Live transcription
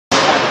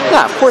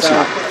No, of course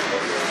not.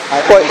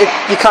 But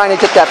you kind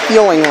of get that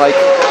feeling like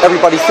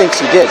everybody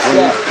thinks you did.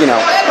 When you know.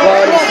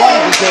 Well, it was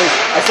funny because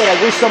I said I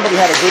wish somebody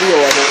had a video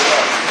of it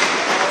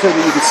so that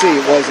you could see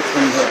it was a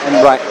clean hit. And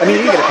right. I mean,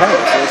 you didn't get a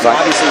penalty, so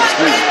obviously it's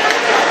clean.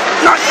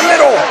 Not in the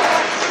middle.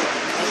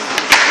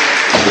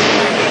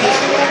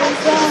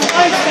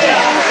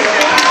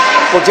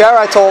 Well,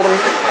 Jared, I told him,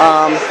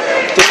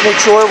 just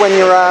make sure when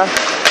you're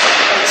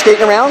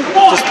skating around,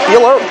 just be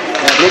alert.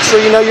 Make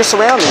sure you know your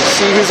surroundings.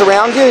 See who's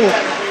around you, and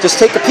just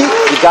take a peek.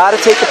 You got to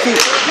take a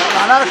peek.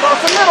 Not across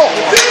the middle.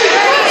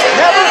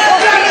 Never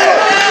across the middle.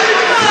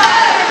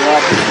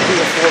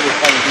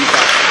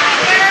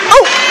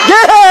 Oh,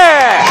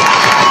 yeah!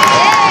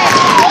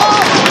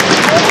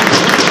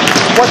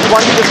 What, the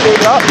one you just gave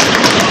it up?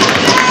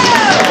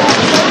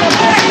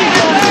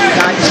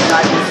 Not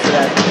used to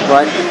that.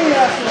 Right.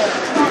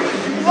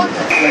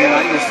 When you're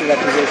not used to that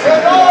position.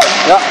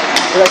 Yeah.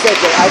 But I said,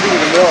 I didn't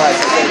even realize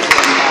I said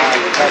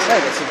last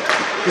night.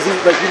 Because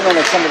like, even on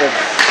like some of the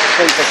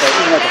plays,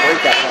 even like the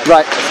breakout play.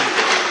 Right.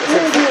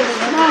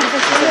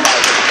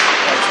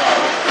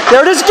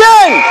 There it is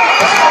again!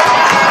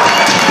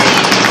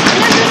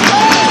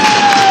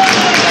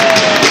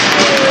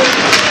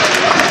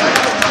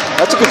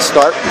 That's a good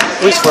start,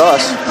 at least for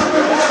us.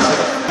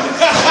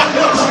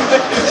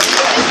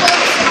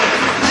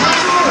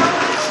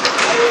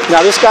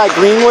 Now this guy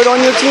Greenwood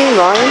on your team,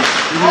 Ryan,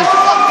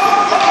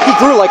 he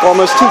grew like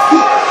almost 2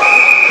 feet.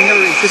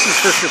 This is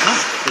first year time.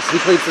 He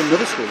played for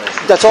middle school.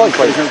 That's all he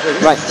played.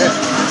 Right.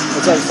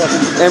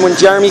 And when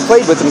Jeremy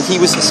played with him, he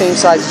was the same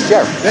size as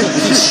Jeremy.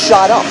 He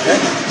shot up.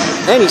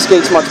 And he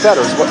skates much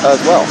better as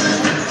well.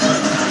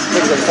 I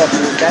was talking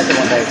to his dad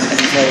one day, and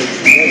he said,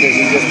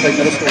 he just played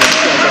middle school.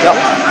 Yep.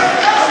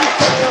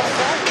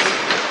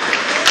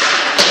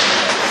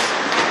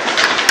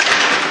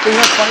 You know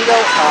what's funny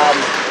though?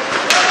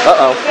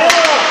 Uh-oh.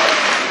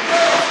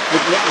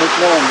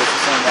 McMillan was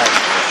the same way.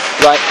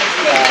 Right.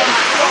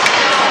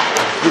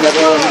 He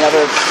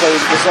never played.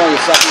 This is only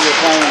his second year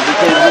playing. He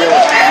came here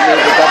and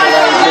made the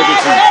double-A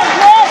Livingston.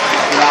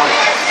 You know?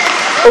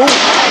 Oh,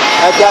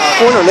 had that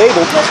corner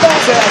labeled. I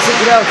said,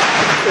 you know,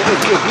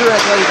 if you're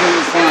athletically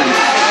inclined,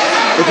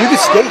 if you can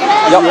skate,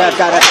 and you have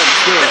got athletic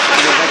skills,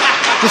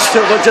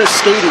 you know,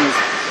 just skating is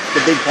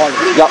the big part of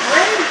it. Yep.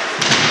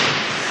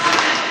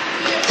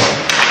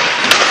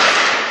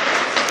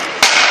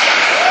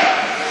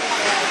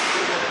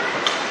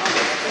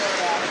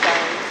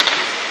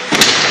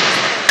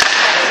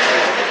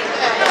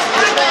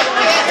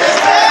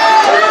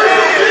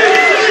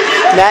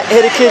 Matt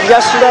hit a kid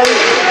yesterday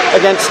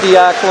against the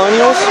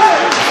Colonials,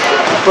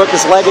 broke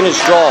his leg and his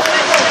jaw.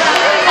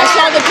 I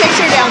saw the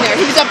picture down there.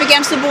 He was up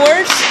against the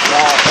boards?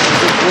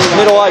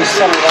 Middle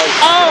ice.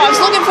 Oh, I was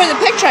looking for the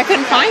picture. I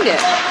couldn't find it.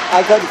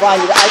 I couldn't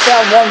find it. I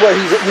found one where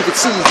you could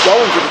see he's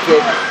going to the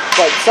kid,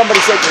 but somebody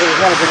said that it was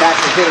one of them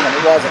actually hitting him.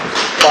 It wasn't.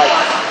 But,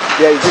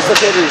 yeah, he just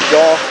looked at his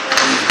jaw.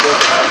 And he's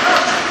good.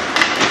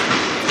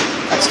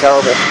 That's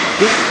terrible.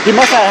 He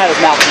must not have had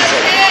his mouth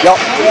control. Yep.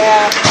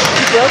 Yeah,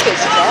 he broke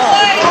his jaw.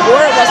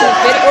 Or it wasn't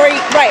fit, or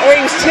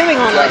he was chewing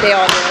on what they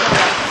all did.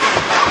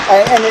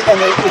 And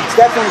it's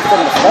definitely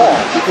from the fall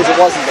because it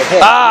wasn't the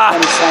hit.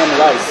 When he slammed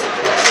the ice.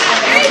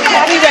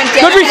 Probably went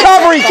down. Good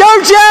recovery. Go,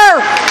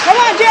 Jer! Come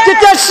on, Jer! Get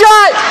that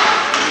shot!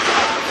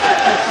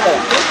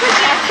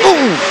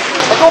 Ooh.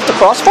 I go off the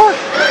crossbar?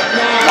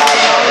 No.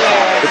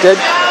 It did?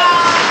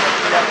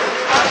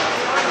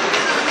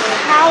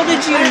 How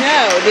did you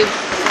know? Did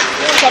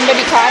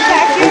somebody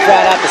contact you? We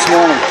found out this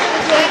morning.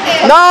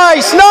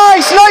 Nice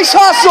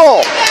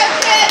hustle!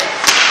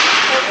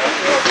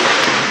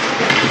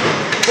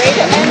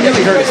 He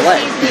nearly hurt his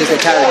leg because they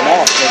carried him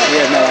off, but we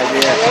had no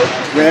idea.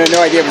 We had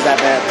no idea it was that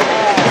bad.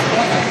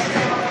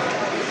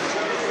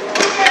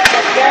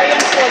 That's very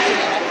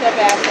unfortunate. I feel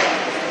bad for him.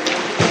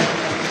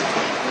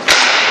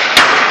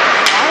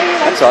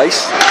 That's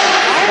ice.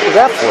 What was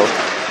that for?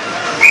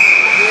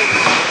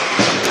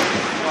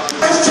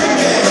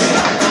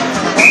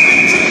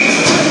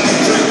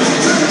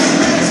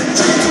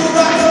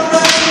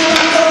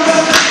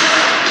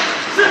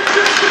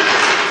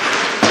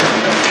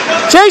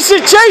 Chase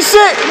it! Chase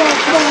it!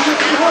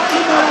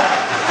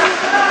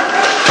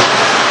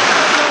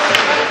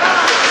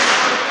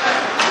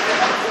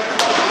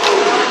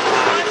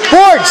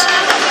 Boards!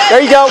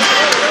 There you go.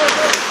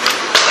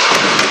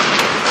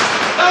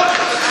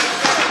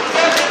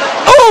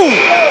 Oh!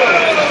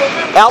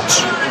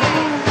 Ouch.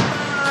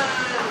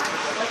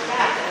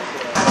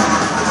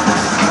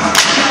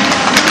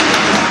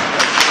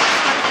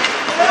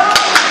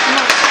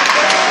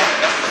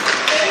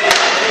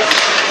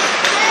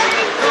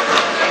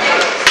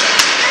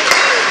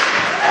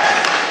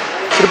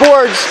 To the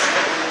boards.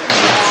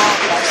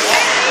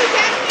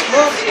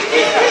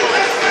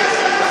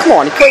 Come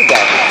on, he played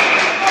that.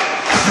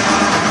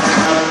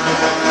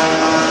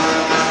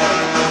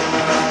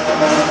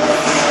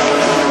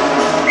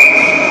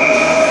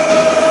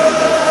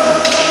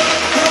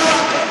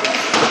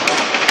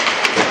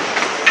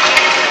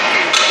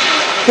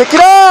 Pick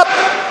it up!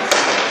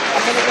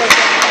 I'm going to go down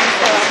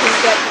so I can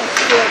get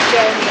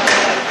Jeremy on the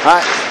way. All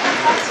right.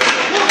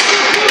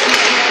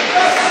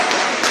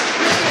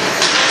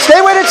 Stay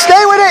with it,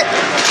 stay with it.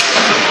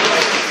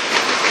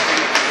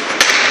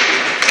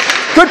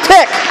 Good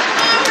pick.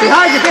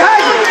 Behind you,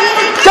 behind you.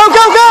 Go,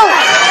 go, go.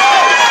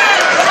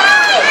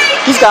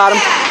 He's got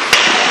him.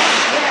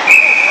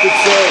 Good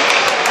save.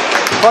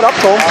 Caught up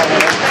to him.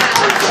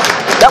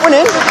 That went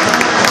in.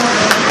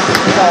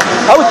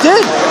 Oh, it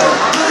did.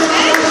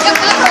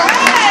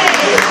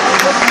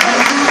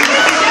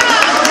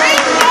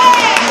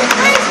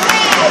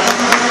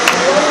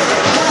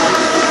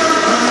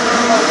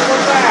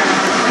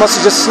 Must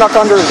have just snuck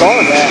under his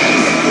arm.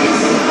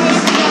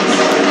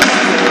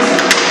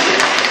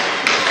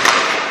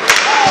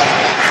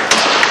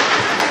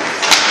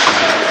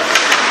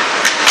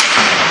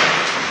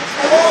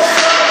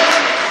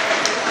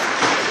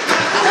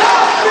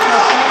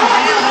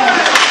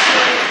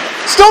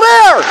 Still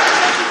there!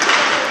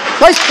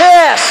 Nice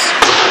pass!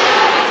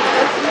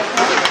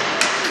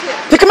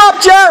 Pick him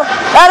up, Jer!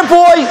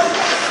 Attaboy!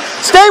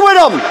 Stay with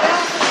him!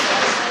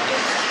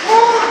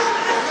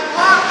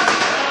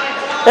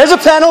 There's a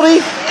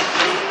penalty.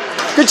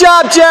 Good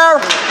job,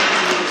 Jer.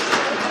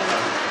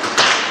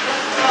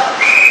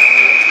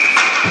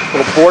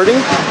 Little boarding.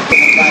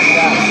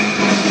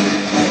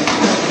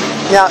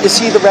 Now, is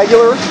he the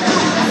regular?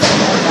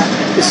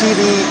 Is he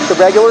the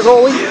regular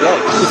goalie? Yeah.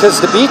 Because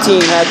the B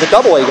team had the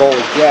AA goalie.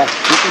 Yeah,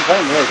 he's been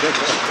playing really good.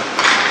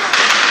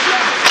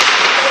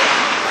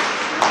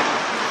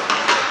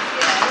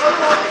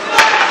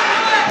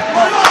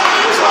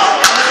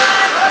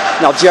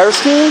 Now, Jer's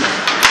team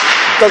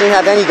doesn't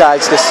have any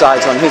guys this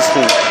size on his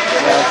team.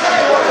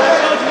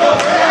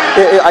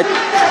 I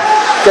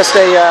guess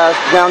they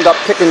wound up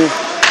picking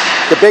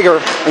the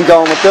bigger and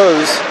going with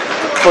those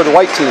for the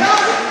white team.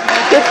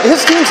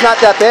 His team's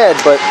not that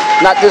bad, but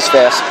not this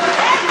fast.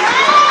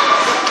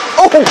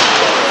 Oh!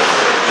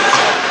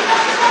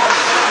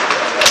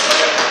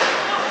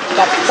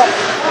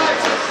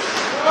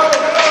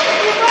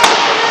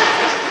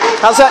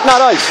 How's that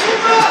not ice?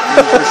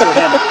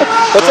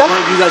 What's that?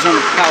 You guys on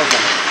the power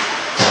play.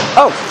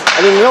 Oh,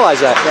 I didn't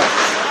realize that. Yeah.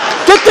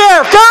 Get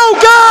there! Go!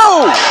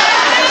 Go!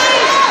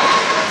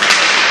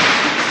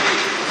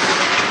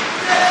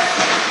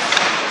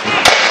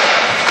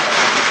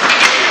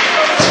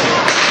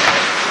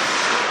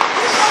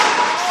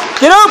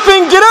 Get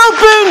open! Get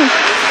open!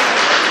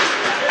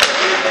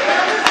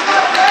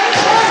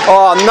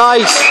 Oh,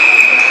 nice.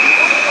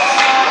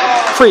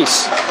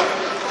 Crease.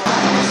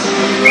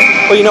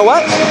 Well, you know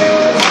what?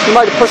 He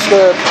might have pushed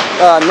the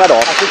net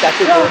off. I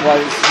think what it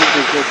was.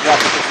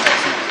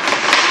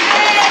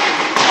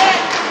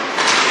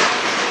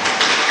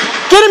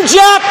 Get him,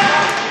 Jack!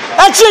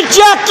 That's it,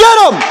 Jack! Get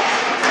him!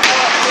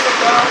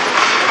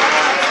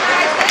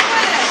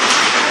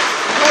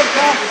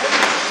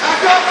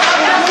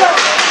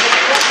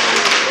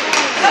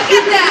 Look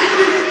at that!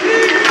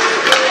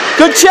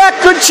 Good check,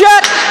 good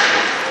check!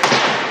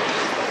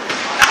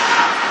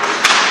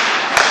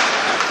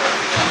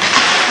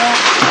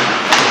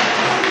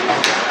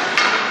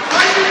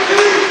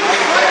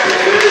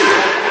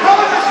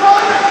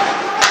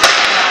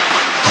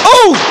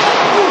 Oh!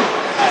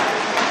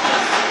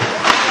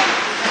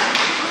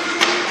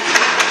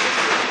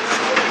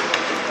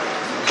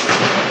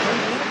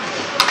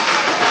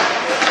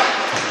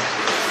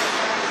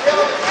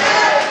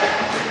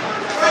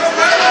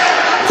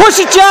 Push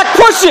it, Jack!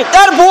 Push it!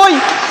 Attaboy!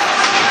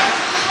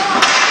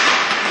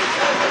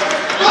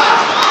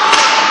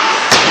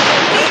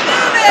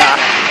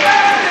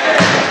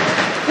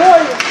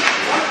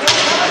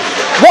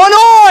 One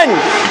on!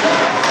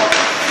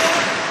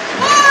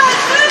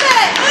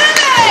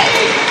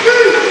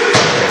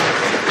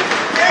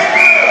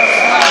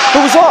 Who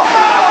was off?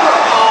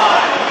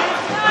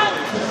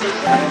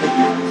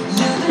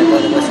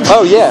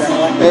 Oh, yeah.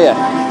 Yeah.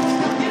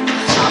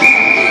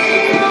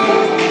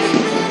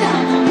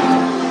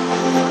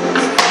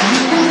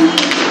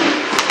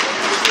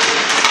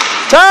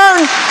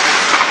 Turn!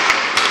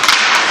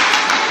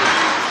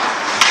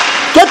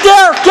 Get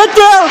there! Get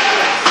there!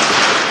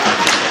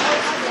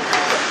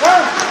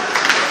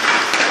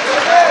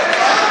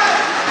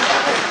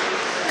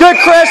 Good,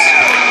 Chris.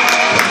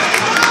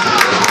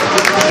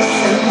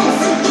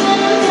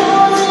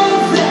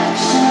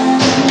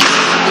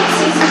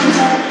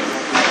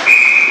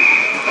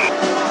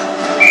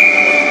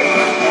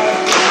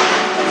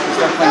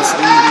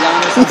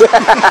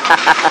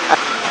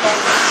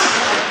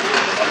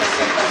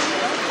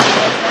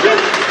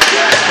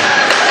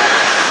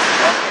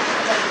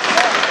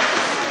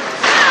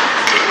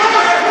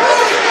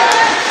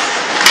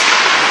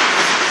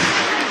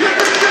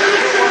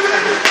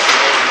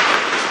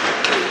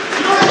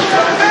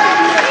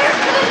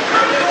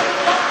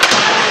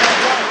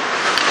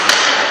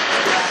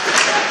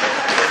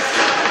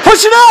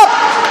 Push it up!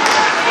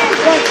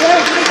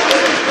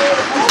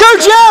 Go,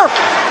 Jer!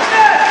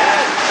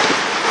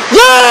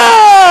 Yeah!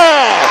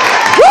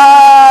 Woo!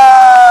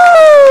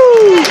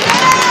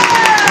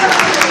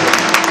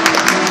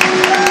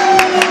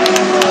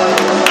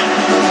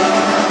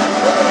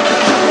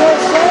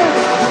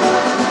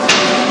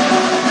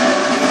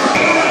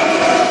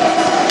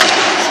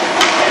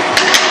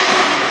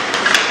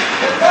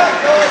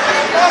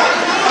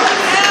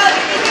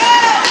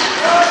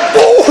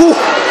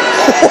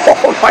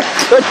 Oh my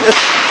goodness.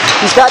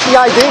 He's got the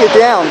idea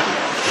down.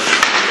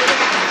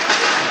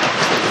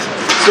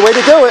 It's the way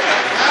to do it.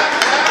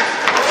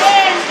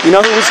 You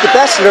know who was the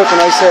best at open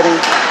ice setting?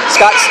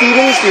 Scott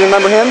Stevens, do you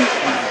remember him?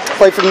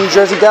 Played for the New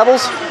Jersey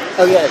Devils.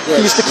 Oh yeah, yeah.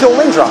 He used to kill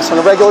Lindros on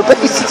a regular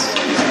basis.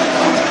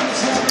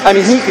 I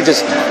mean, he could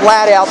just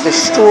flat out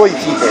destroy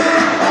people.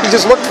 He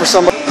just looked for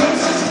somebody. When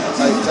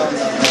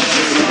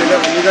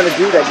you're going to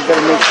do that, you got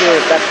to make sure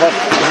if that puck,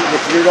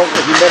 if you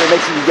better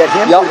make sure you get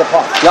him or the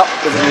puck. Yep.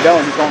 Because if you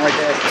don't, he's going right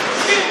there.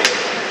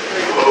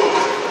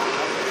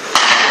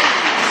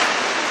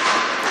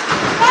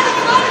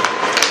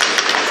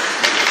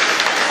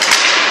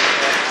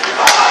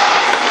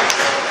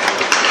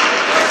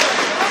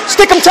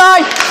 Stick him,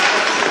 Ty!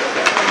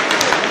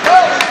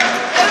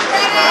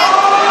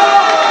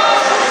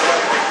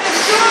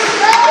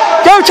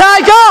 Go,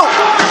 Ty, go!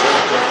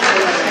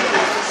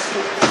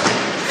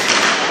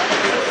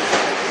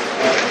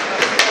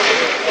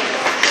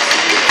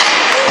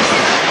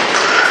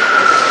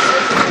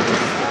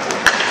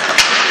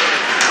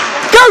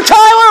 Go,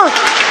 Tyler!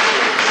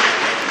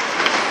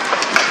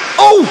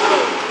 Oh!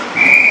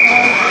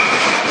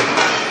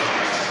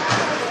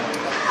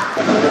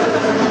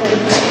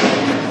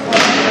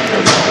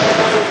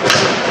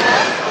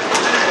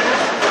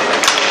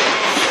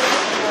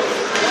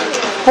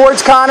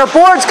 Boards, Connor.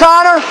 Boards,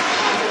 Connor.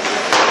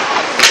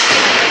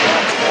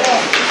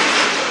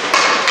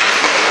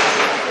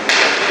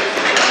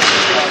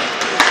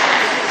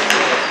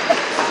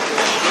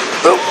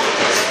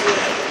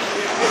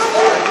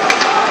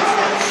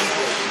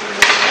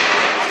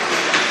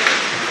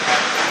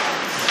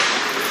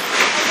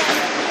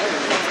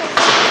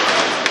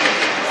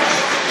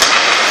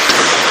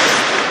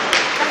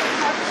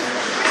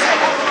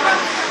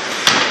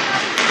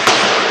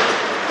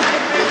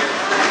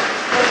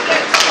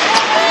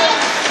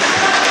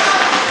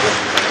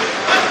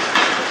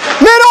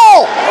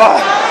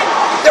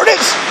 There it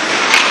is.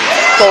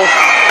 Goal.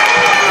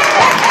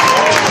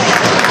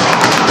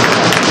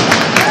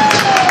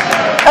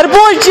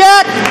 Attaboy,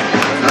 Jack.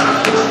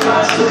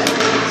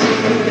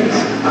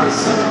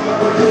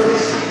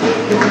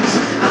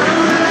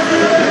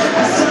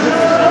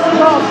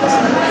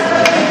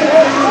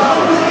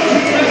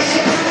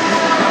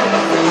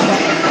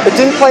 It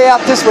didn't play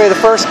out this way the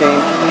first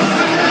game.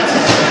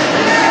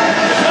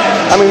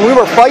 I mean, we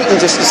were fighting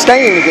just to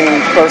stay in the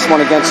game, first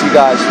one against you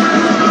guys.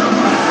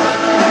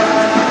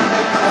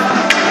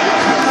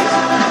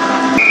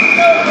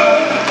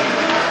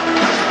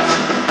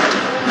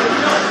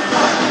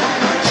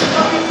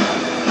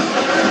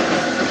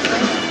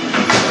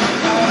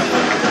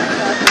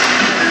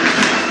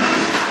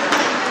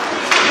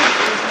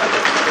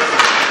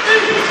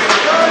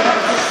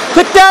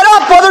 Pick that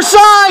up, other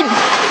side!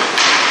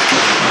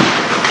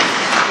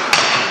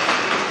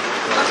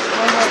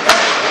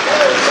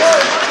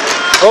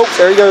 Oh,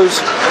 there he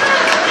goes.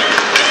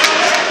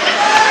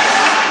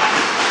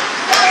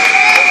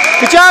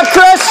 Good job,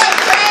 Chris!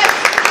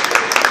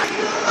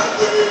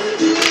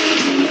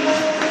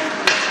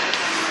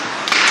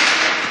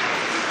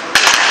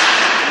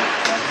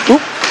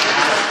 Oop.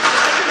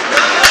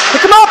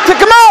 Pick him up, pick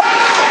him up!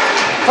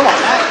 Come on,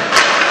 man.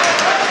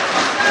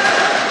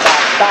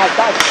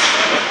 Dive.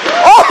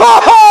 Oh!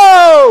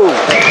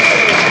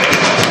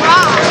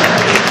 Wow.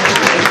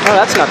 Oh,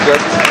 that's not good.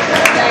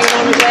 Now you're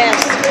on the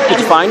glass. Did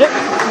you find it?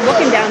 I'm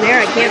looking down there.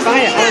 I can't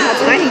find it. I don't know how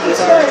tiny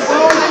these are.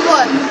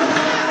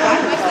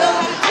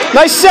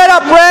 Nice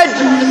setup, Red! Is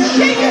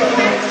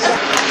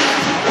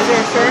there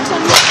insurance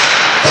on this?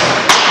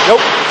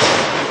 Nope.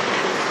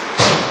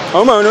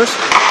 Homeowners.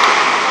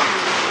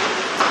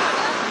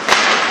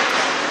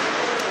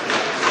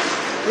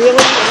 Really?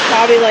 It's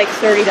probably like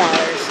 $30.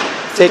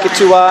 Take it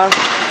to,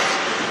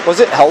 was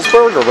it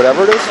Hellsberg or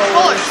whatever it is?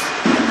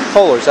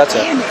 Polars, that's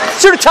it.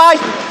 Shoot it, Ty!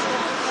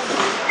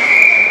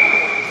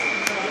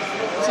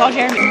 It's all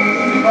Jeremy.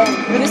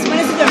 When is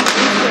it done?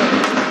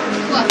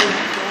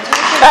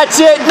 That's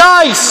it,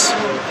 nice!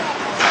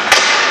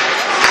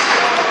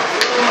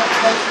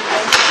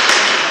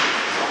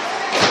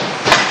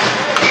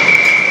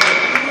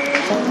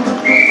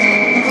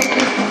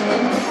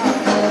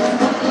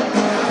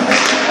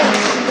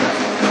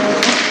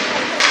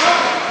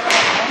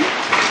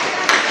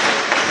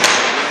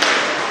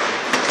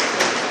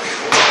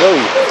 Whoa.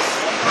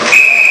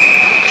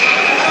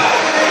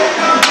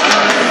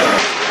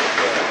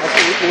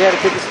 We had a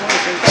kid this morning,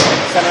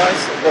 center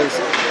ice, it was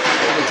a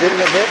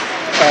legitimate hit,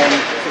 and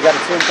we got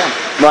a 2 and 10.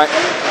 Right.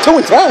 2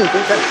 and 10? 2 and 10.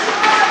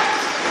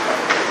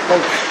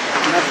 Like,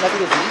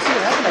 nothing is easy,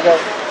 what happened? I go,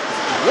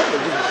 yeah, they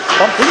just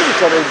bumped into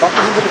each other, bumped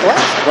into the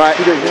glass. Right.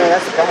 He goes, you know,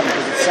 that's the problem,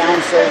 because it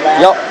sounds so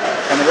loud. Yep.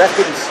 And the ref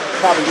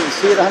probably didn't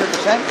see it 100%, it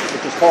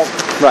just called.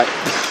 Right.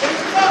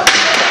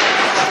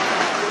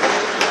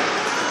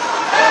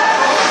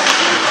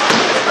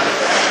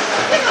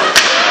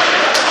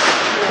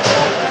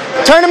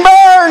 Turn and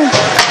burn!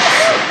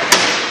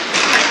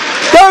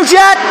 Go,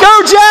 Jack!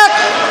 Go, Jack!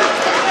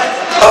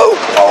 Oh!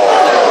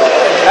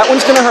 That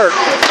one's gonna hurt.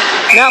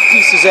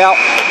 Mouthpiece is out.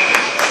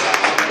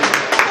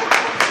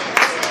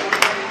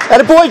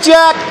 Attaboy,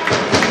 Jack!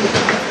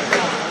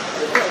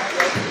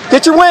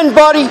 Get your win,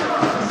 buddy.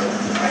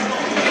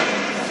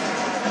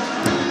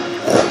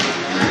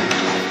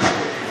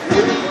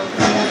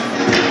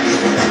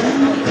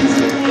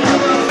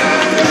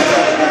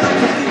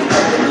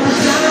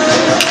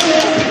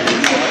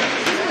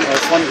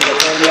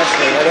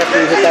 Yesterday, right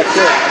after you hit that kick,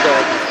 you go,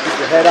 keep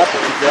your head up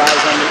and keep your eyes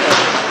on the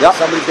edge. Yep.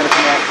 Somebody's going to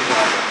come after you.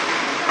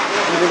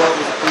 Even though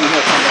it was a clean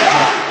hit.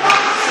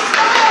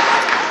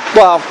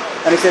 Well,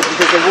 and he said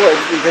because they would,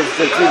 because it's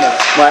their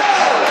teammates. Right.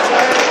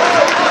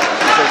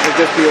 So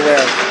just be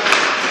aware.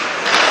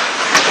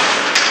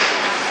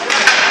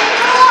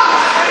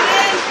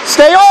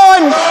 Stay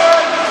on!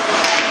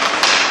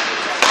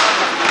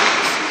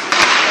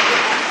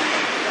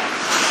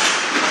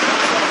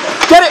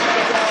 Get it!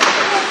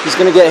 He's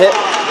going to get hit.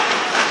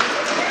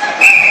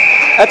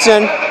 That's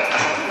in.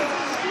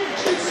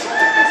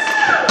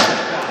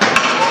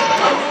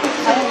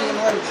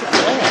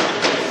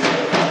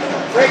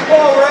 Great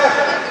ball, ref.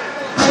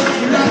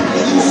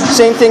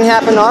 Same thing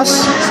happened to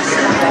us.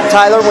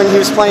 Tyler, when he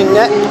was playing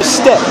net,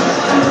 stick.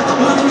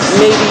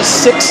 Maybe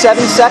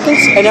 6-7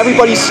 seconds, and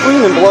everybody's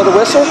screaming below the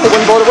whistle. They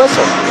wouldn't blow the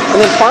whistle.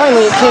 And then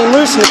finally it came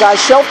loose, and the guy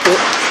shelved it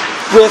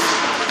with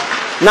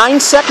 9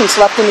 seconds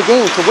left in the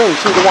game to win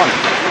 2-1.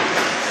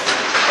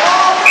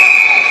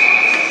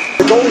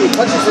 Goalie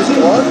touches his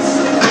glove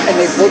and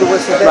they blow the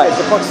whistle there. Right.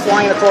 The puck's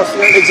flying across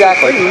the air.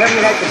 Exactly. You never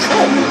even had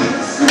control.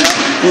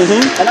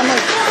 And I'm like,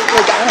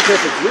 I don't care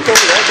if it's your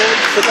goalie, our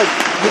goalie, but like,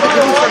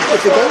 if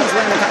the goalie's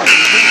running the house,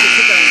 you can't just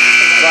sit there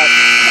and right.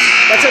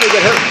 That's how they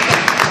get hurt.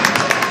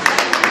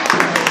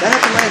 That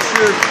happened last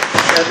year.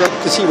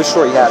 Because he was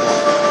sure he had it.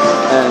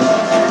 And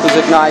he's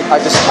like, no, I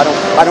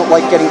don't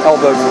like getting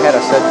elbowed in the head.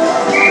 I said,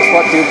 guess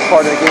what, dude, it's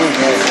part of the game.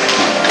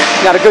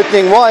 Now the good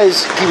thing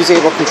was, he was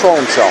able to control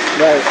himself.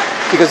 Right.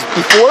 Because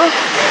before,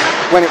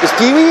 when it was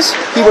Pee-wee's,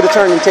 he would have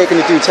turned and taken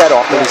the dude's head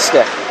off with his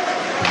stick.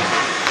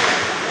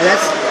 And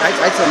that's,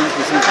 I tell him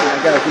the same thing. I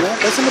go, you know,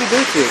 let somebody do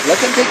it to you. Let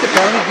them take the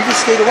penalty, you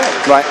just skate away.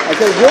 Right. I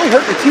go, you only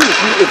hurt the team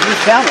if you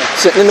counter.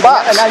 Sitting in the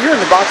box. And now you're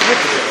in the box with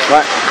it.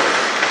 Right.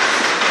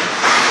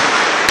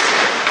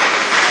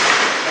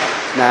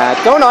 Nah,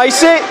 don't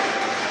ice it.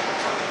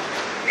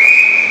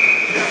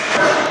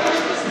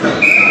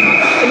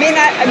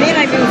 I may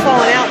not even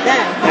fallen out then.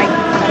 I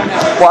don't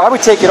know. Well, I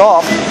would take it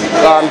off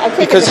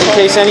because in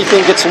case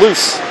anything gets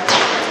loose.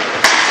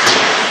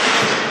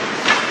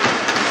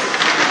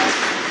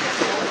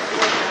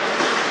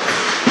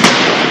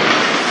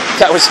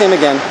 That was him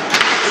again.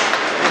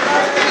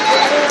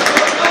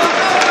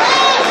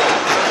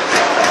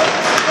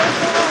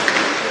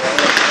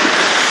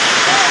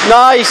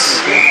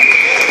 Nice.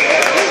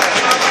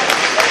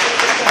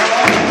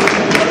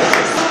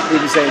 He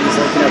was saying, he's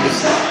like, you know,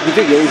 you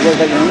think you always worry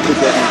about your own getting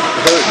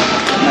hurt.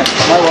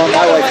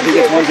 My wife, if he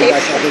gets one good,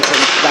 I think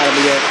that'll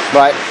be it.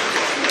 Right.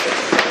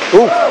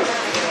 Ooh,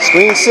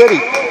 Screen City.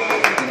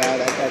 You know,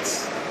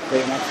 that's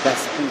great enough.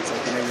 That's the thing. It's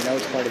like, you know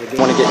it's part of the game.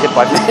 Want to get hit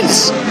by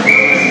mids.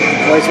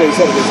 Well, that's what he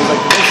said. It was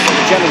like,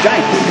 the German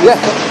Giant. Yeah.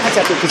 That's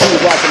after because he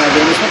was watching our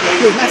game.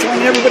 He was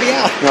massacring everybody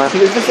out. Right. He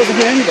was supposed to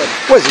hit anybody.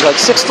 What is he,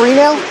 like 6'3"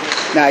 now?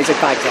 Nah, he's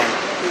like 5'10".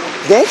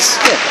 Thanks?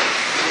 Yeah.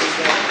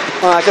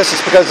 I guess it's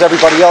because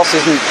everybody else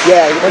isn't,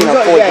 yeah,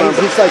 fully grown.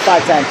 He's like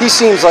 5'10". He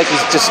seems like he's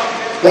just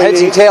the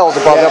heads and tails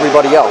above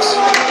everybody else.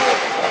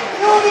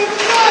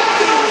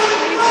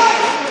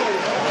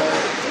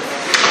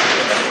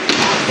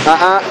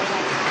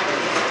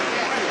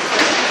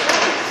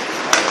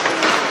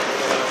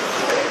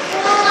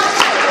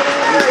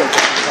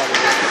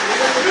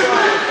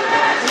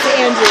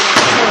 Andrew,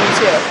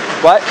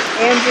 22. What?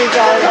 Andrew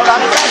Jolly.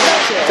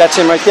 That's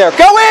him right there.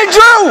 Go,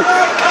 Andrew!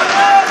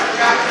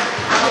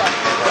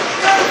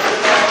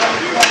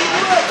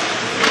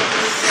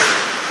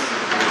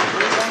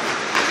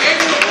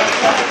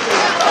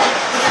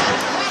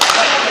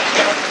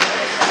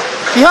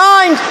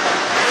 Behind!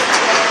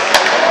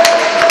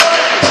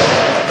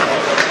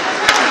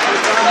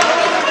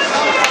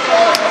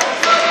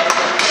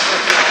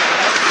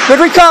 Good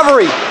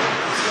recovery.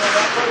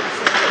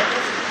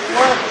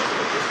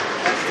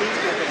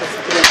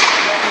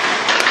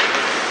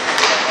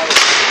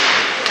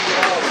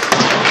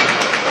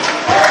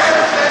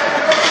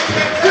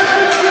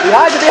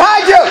 Behind you,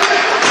 behind you!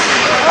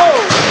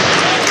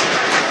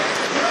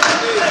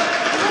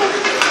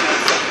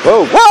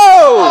 Whoa, whoa!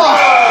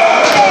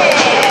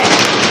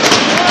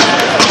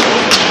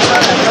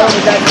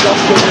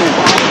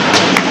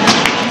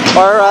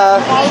 Or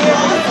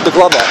the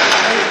glove ball.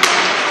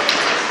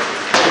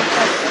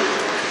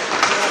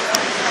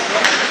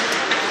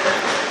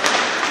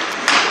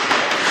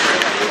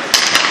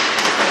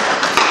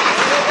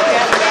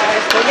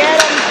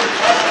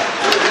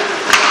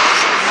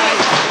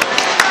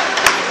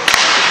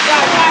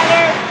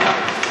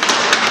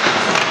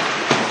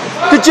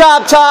 Good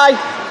job, Ty.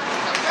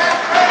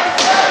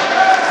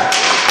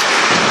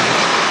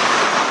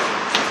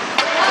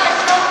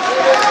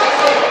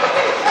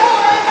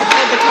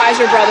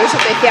 Brothers, if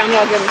they found me,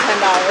 I'll give them $10.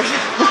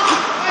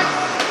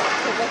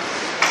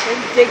 They're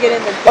digging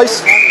in the boat.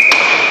 Ice.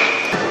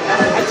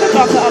 I took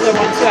off the other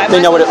one too. They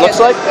know what it looks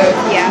like?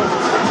 Yeah.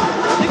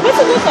 what's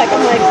it look like?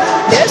 I'm like,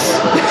 this?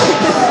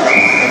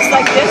 It's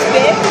like this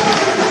big?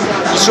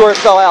 You sure it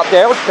fell out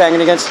there with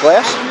banging against the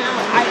glass?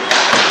 I don't know.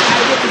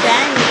 I didn't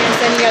bang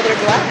against any other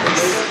glass.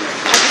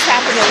 I just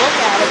happened to look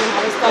at it and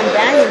I was done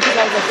banging because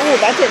I was like, oh,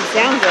 that didn't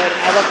sound good.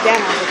 And I looked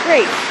down and I was like,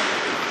 great.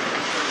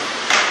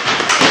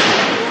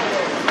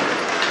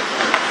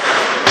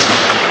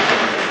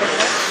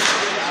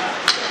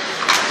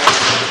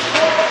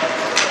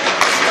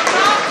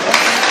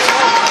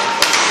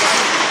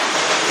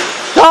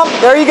 Oh,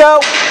 there you go.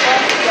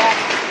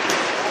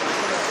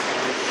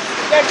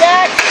 Go,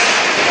 Jack.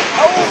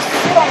 Oh,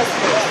 sit on his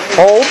foot.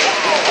 Hold.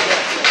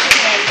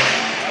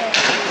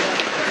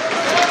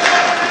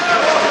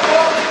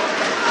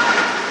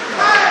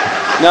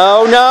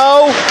 No,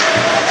 no.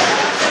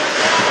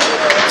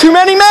 Too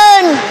many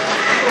men.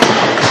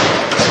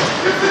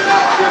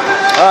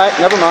 All right,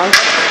 never mind.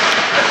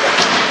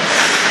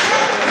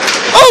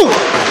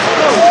 Oh!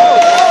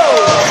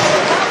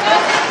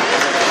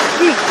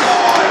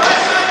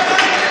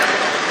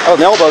 Oh,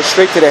 an elbow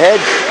straight to the head.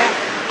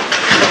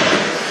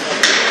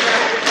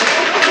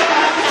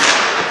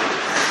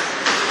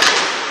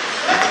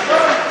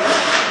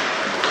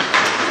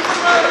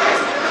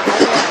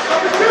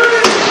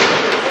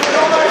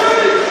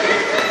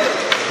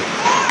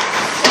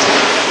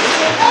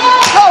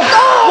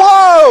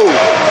 Whoa!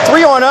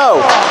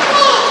 3-0.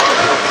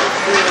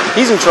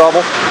 He's in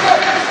trouble.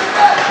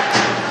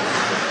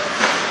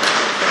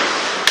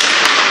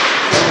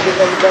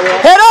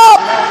 Head up!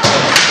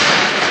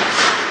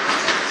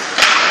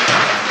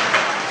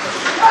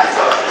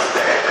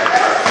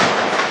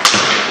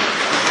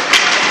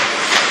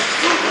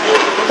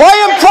 Play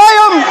him! Play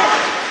him!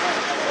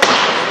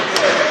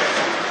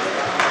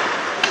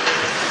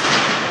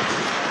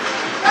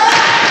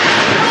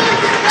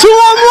 Two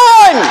on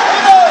one!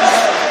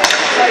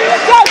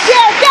 Go,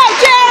 Jack! Go,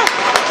 Jack!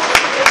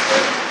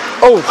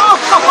 Oh.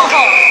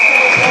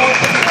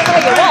 Tell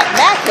you what,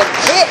 Matt can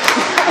hit.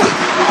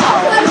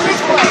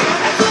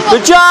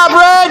 Good job,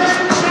 Red!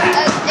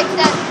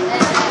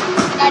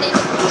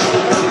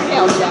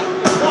 Nailed Jack.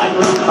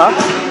 Huh?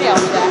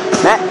 Nailed Jack.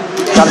 Matt,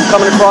 got him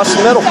coming across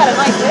the middle. Got a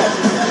nice hit.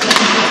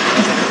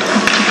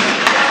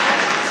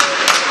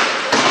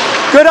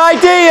 Good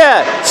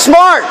idea!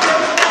 Smart!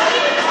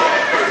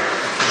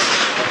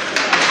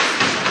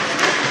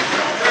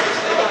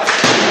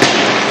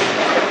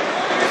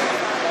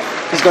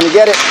 He's going to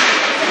get it.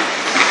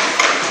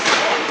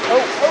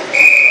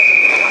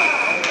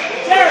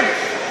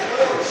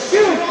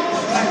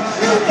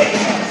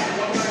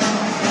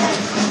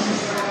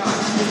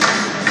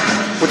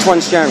 Which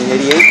one's Jeremy?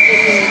 88?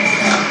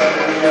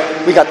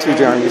 We got two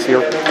Jeremys here.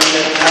 I don't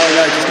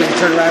know, just because you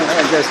turn around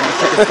like this and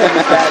take a step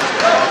back.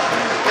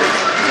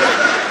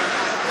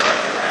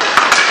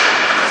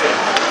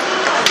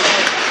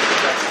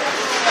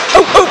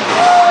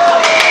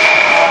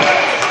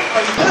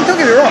 Don't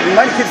get me wrong,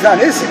 my kid's not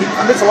innocent. He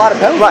commits a lot of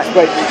penalties, Right.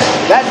 but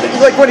that,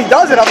 like when he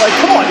does it, I'm like,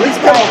 come on, at least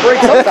give him a break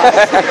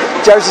sometimes.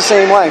 Joe's the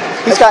same way.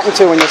 He's gotten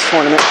two in this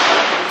tournament.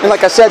 And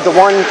like I said, the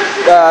one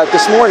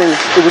this morning,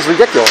 it was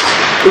ridiculous.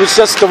 It was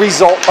just the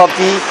result of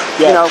the,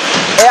 you know,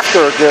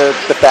 after the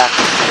fact.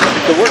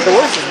 The worst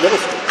is middle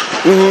school.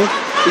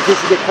 Because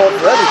you get called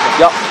for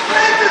everything. Yep.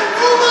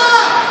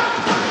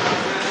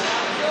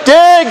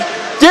 Dig!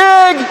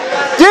 Dig!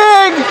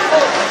 Dig!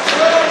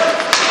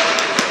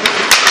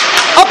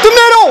 Up the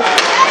middle!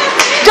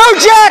 Go,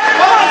 Jack!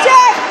 Come on,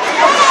 Jack!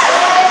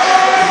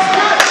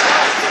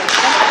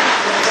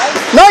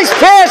 Nice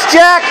pass,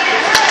 Jack!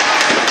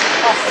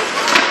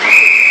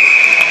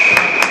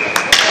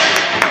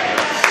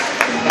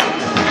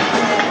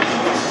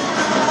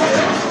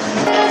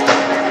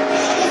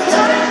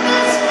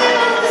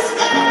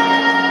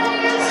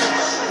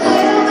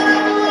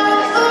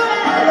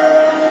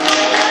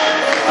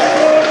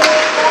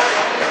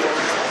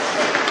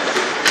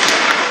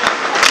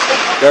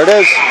 There it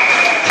is.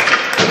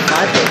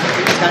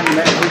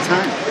 Every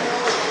time.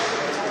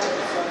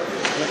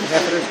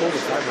 Half of their school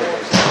is 5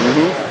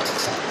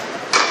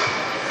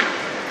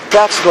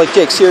 That's like,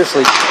 Jake,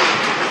 seriously.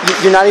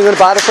 You're not even going to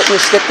bother putting your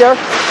stick there?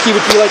 He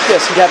would be like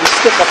this. He'd have his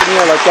stick up in the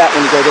air like that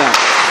when you go down.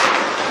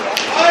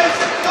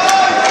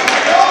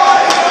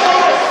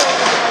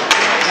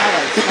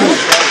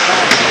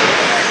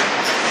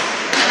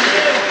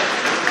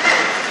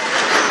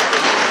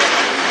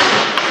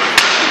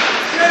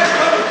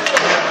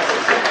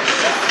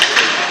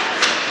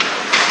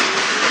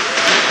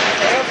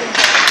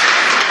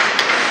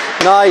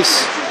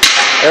 Nice.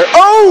 There.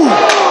 Oh!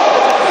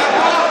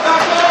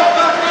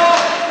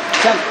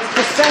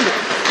 Just send it.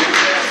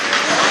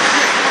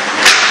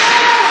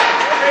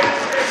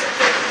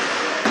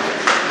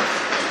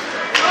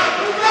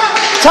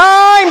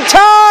 Time!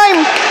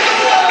 Time!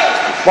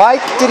 Why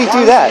did he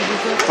do that?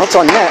 Well, it's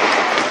on net.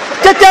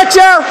 Get that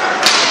chair!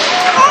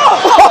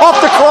 Oh, off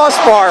the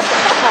crossbar.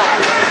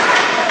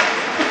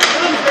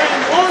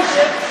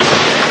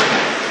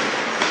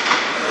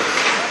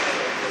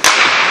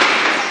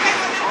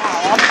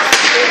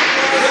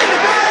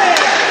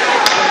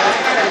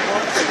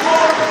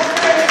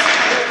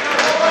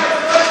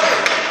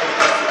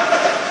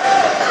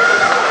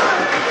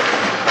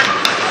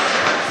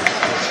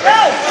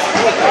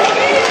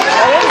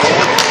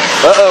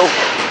 Uh-oh.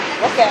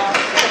 Look out.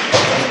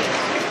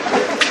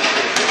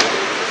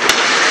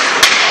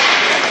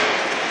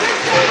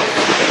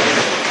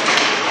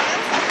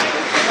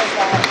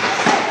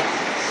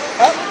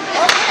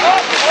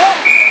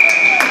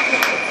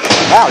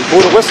 Wow, he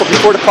blew the whistle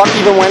before the puck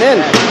even went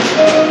in.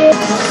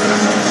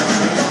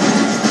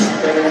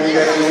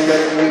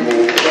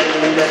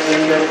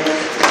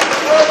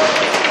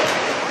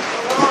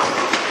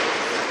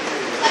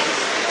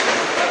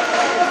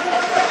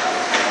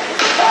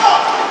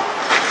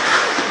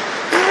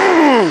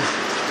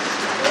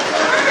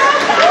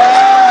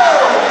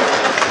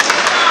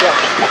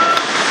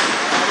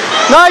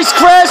 Nice,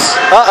 Chris!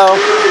 Uh-oh.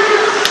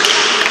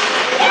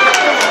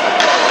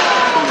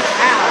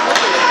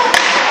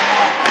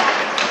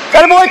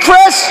 Atta boy,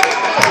 Chris!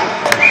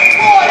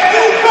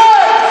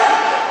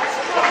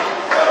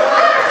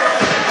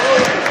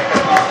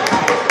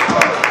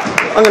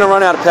 I'm gonna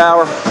run out of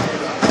power.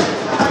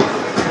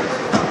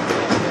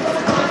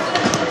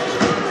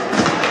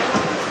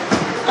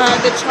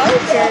 The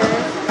charger.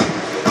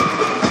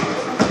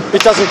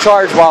 It doesn't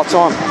charge while it's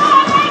on.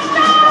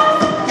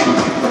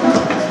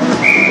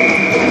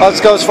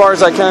 Let's go as far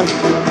as I can.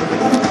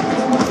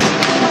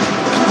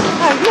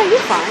 Oh, no, you're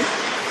fine.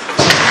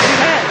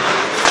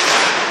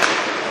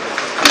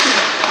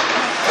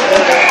 Go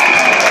ahead.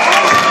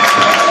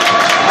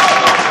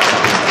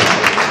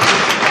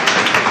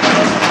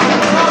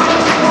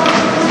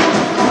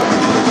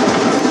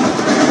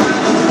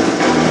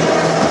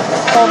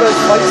 All those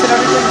lights and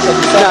everything?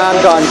 Nah, I'm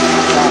done.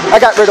 I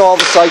got rid of all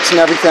the sights and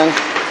everything.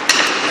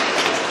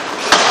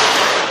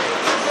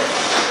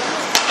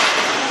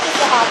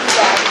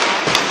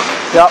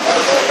 Yep.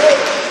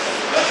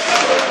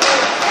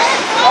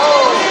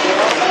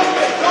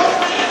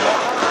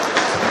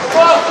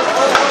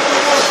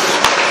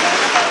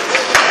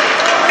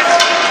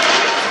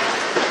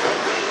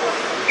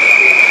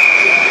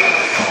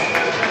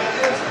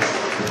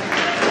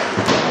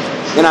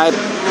 And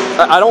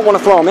I don't want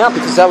to throw them out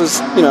because that was,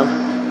 you know,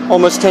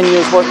 almost 10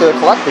 years worth of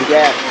collecting.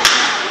 Yeah.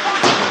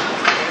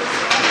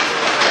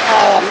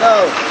 Oh,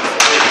 no.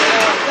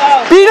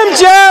 Beat him,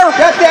 Jer!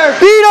 Get there!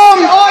 Beat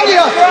him! On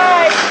you!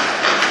 Right.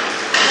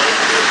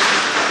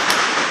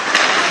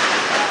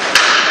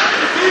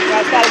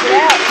 Guys gotta get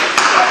out.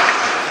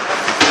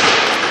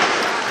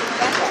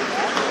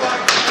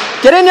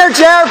 Get in there,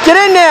 Jer! Get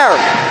in there!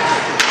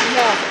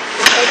 No.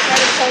 They try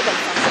to tell them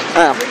something.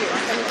 Oh.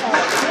 Let me tell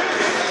them.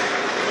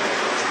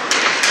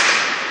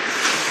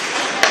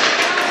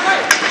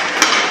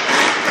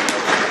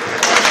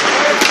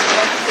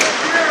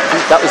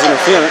 That was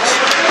interference.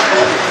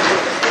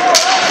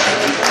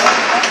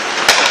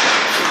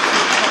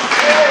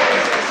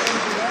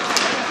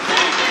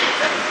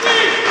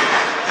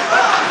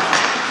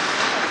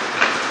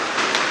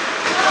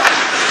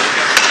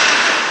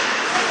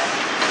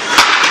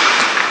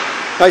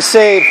 Nice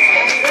save.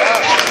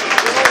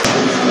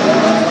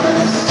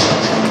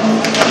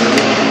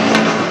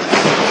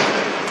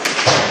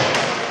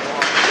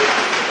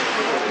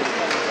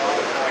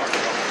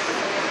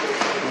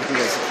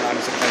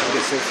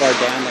 So far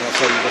down, then all of a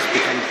sudden you just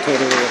become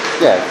totally...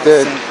 Yeah,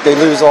 they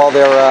lose all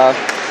their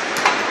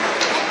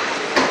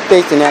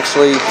faith in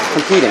actually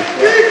competing.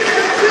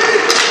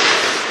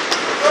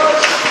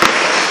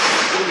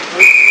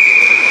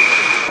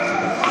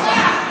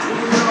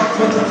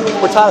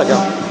 Where'd Tyler go?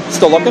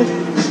 Still looking?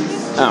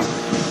 Oh.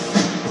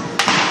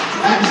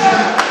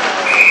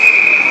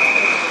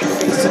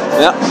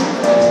 Yep.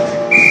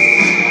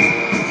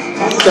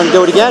 Gonna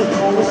do it again.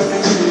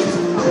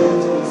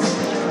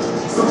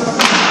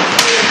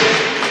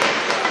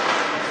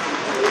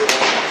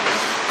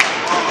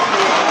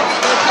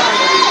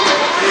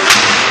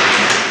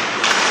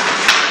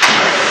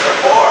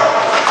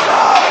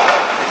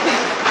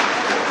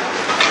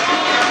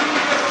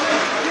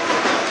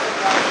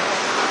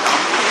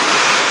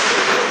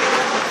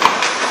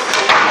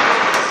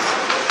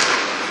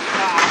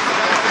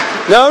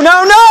 No,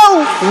 no,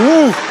 no!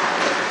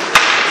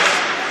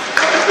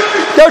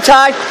 Go,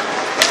 Ty.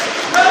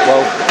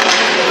 Whoa.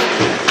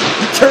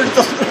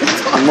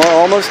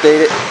 Almost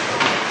ate it.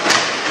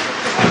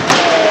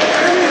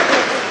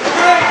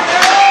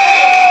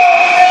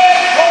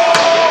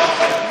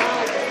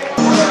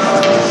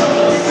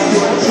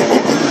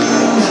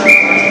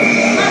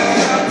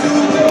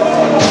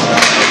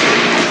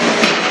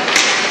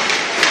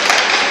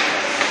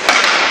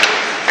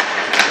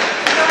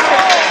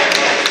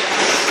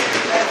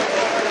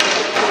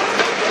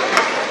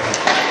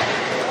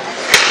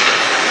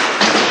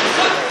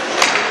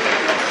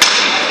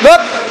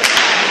 Look!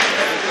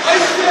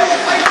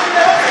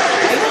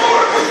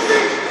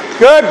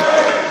 Good.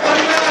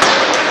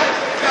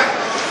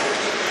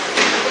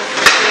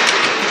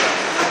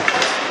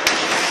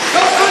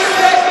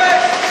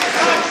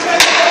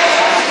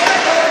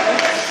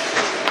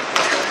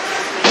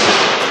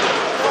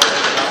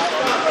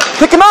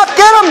 Pick him up,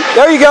 get him!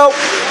 There you go.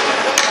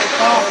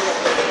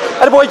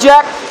 Attaboy,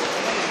 Jack.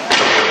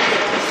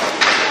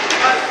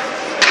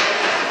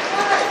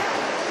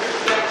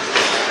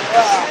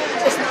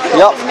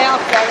 Yep.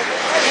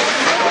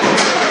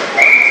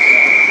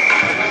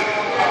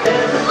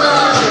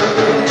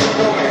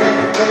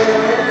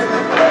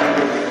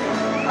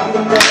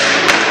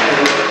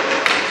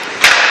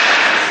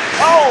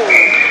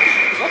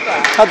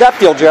 How'd that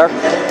feel, Jared?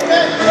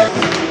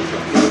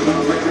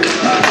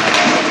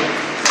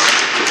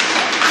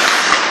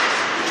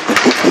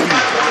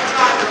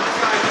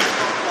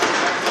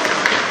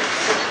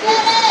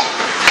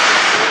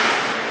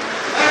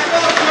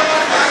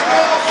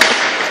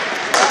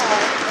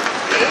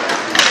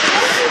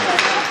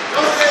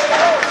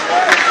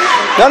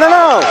 No, no,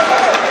 no.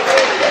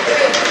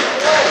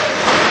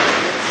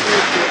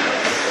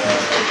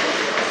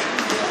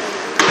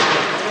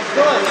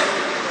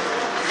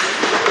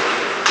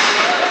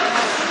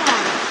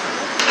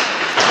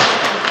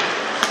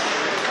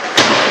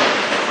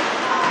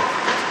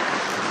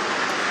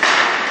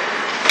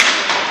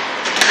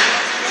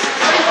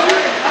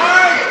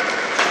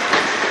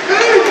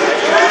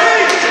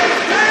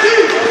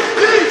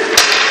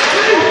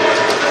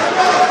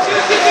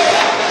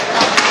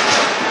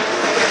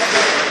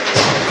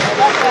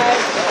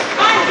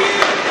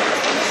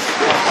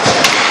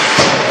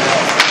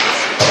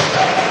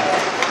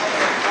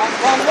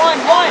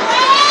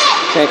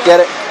 Can't get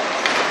it.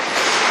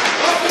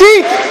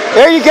 Deep!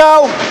 There you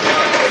go.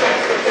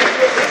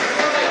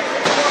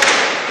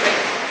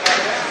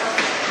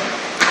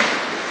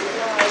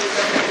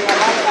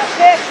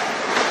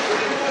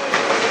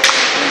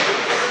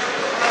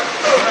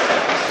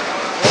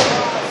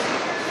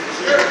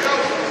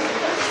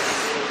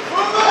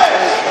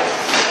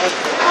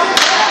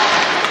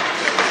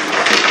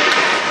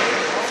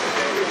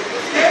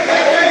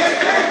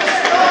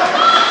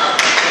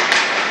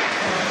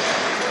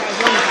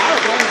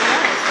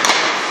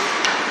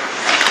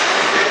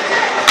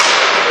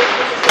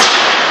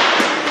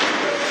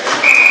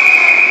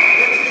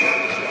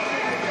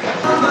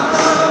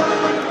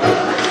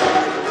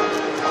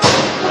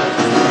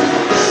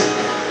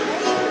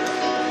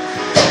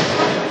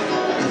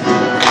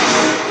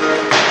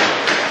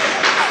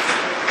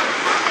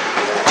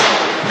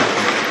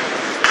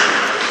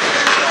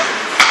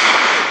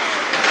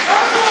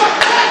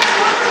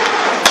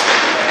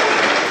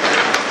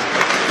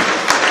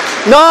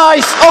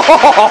 Nice!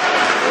 Oh!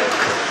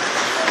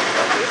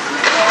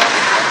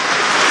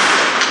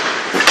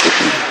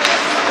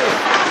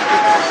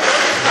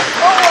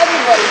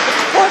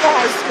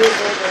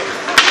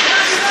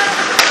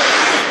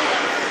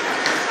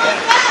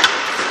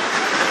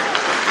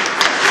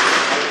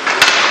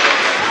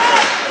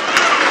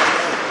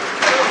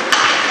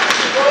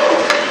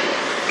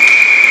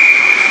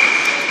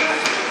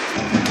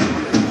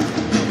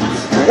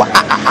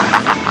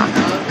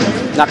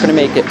 Not gonna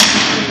make it.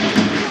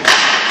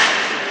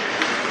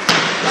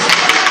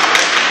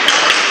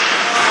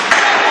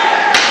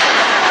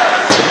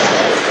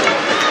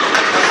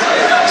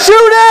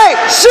 Shoot it!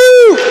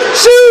 Shoot!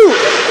 Shoot!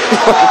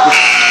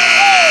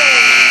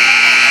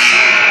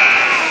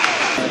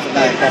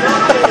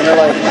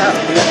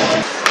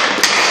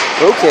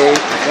 Okay.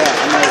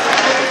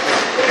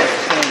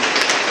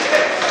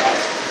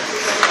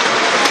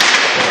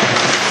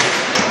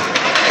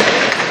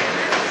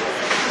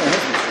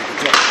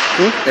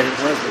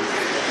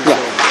 Yeah.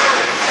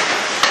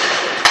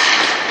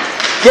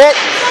 Get!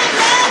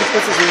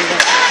 What's his name?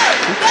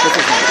 What's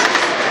his name?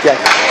 Jay.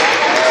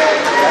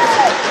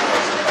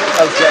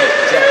 Oh, Jay.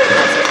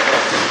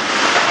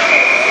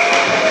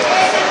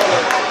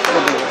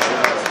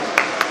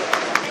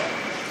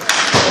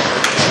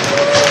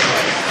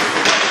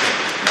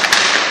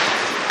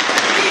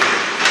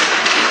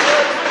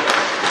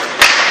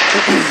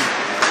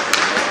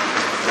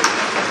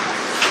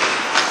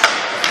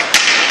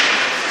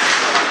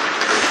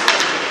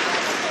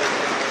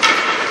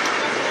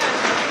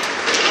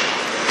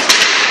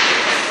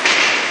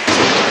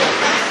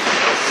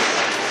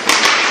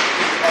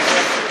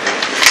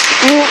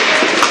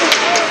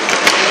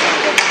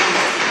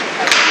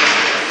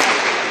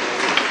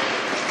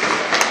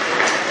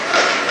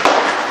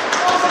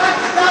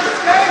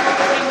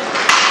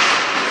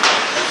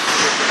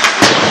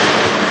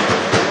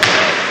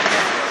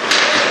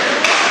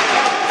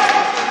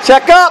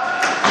 Check up.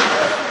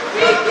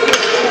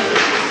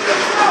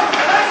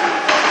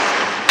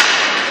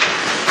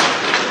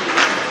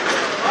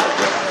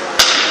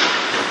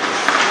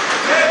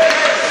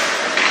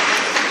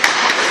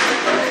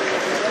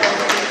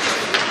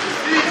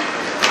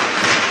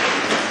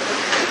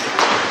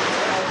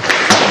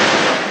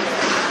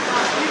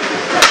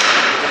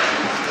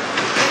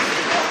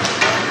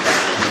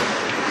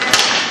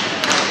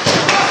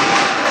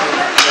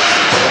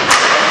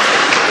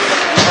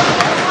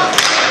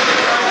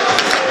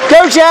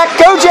 Go, Jack!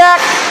 Go,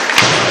 Jack!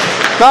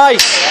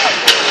 Nice.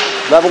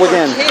 Level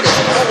again.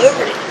 All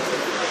over it.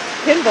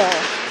 Pinball.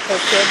 So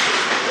good.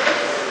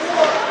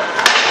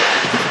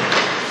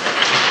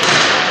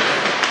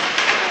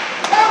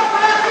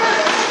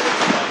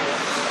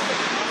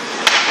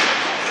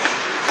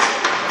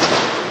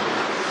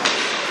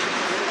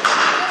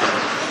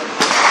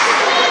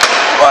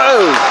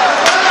 Whoa!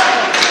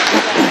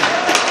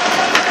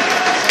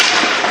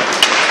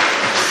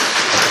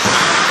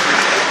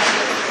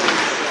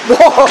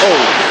 Whoa!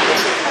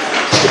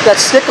 Get that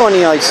stick on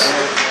the ice.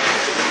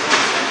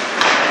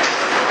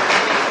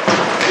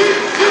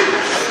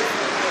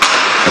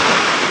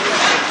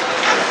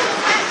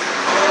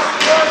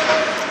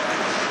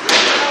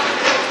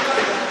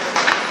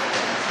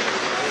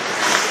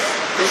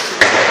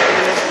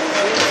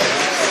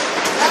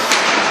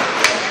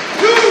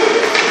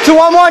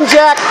 2-on-1,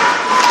 Jack.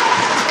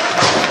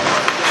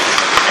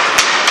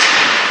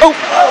 Oh!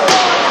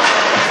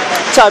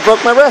 So I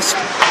broke my wrist.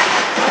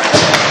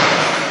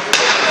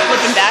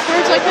 Looking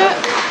backwards like that?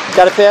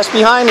 Got it fast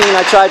behind me and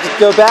I tried to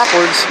go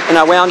backwards and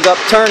I wound up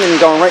turning and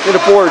going right into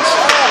the boards.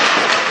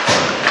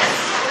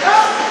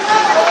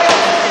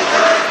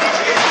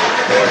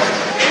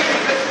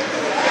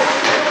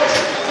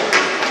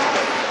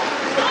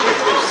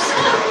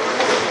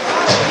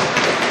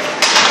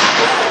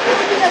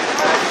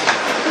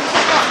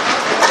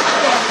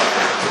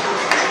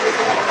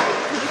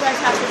 You guys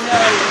have to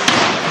know.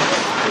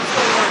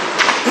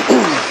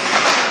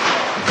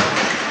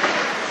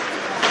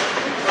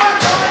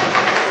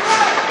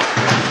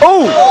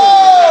 Oh!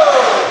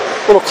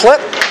 Little clip.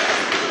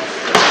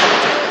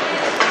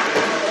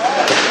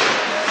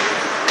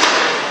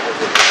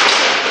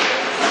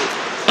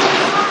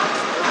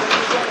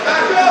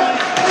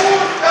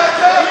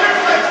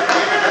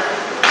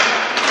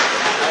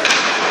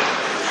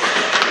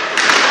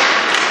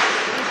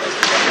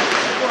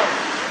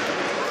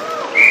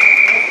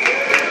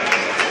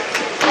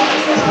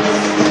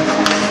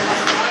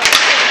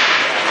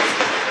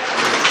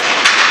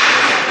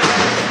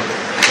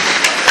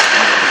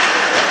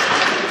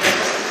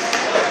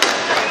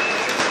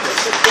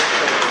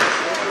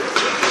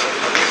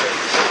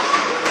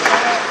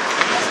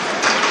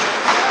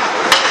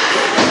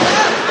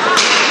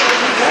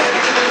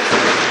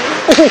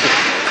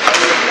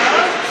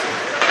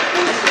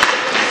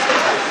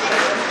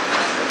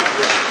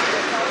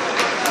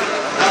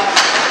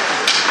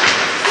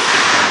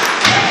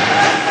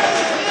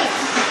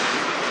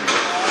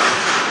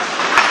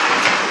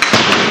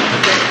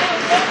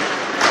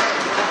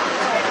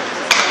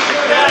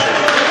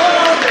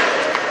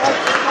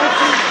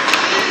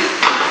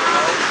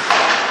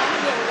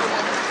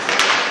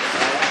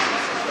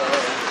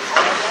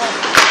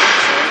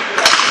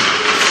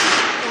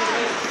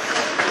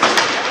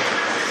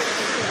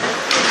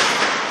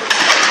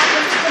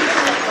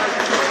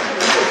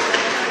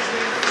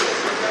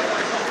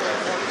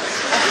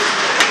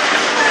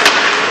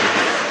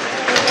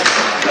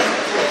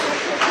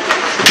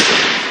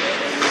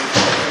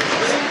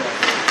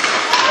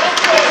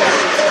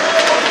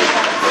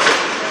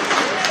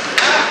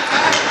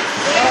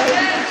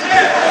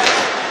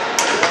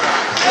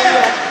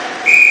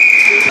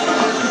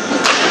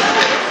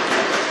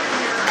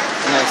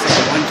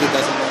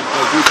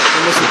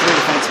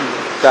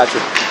 Gotcha.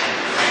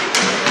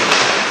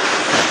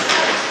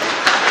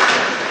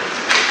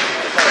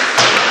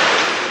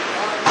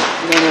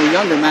 When we were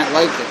younger, Matt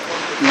liked it.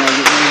 You know,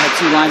 you only had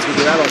 2 lines with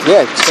your elbow.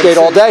 Yeah, skate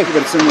all day. But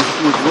it's with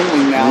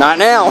grueling now. Not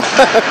now.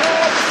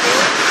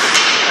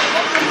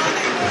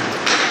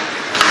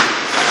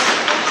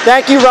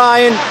 Thank you,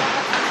 Ryan.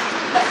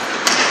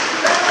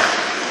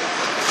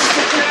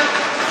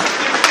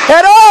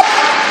 Head up!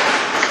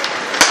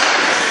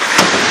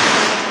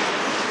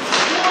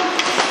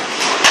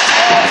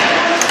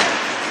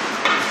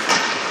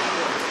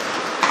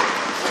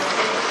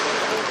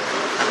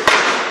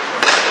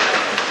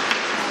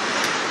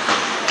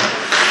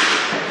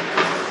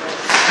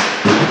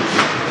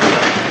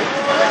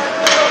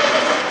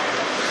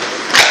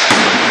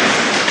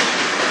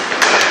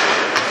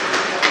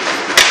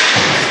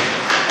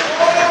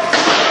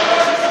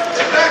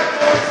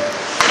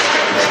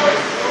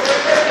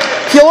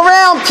 Peel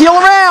around, peel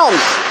around.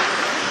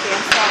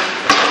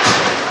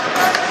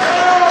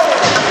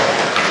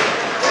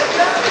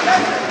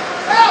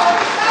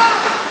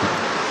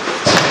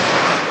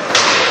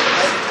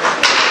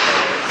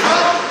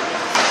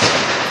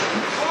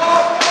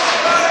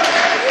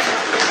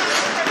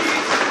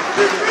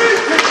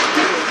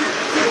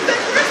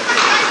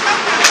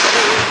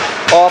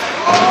 Off.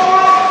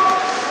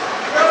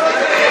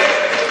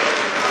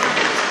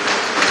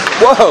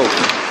 Whoa.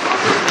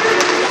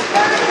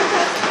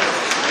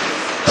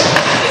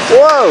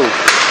 Whoa!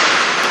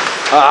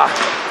 Ah.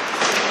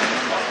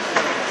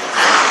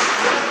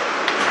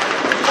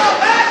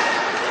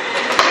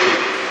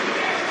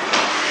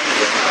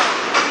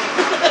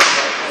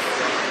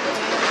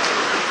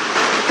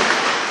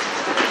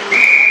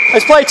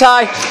 Nice play,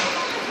 Ty.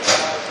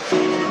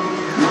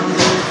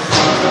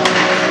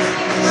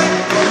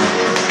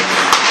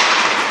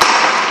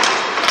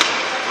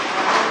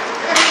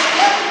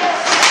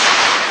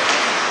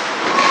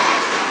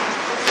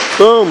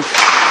 Boom.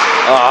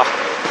 Ah.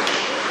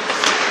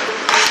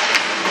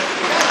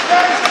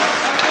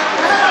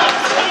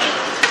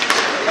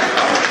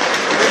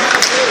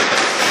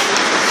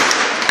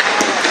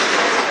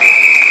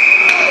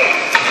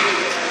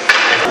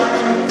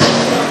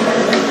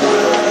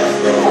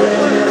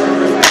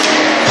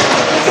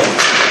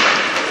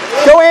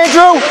 Go,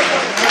 Andrew!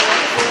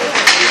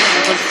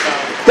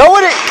 Go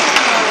with it!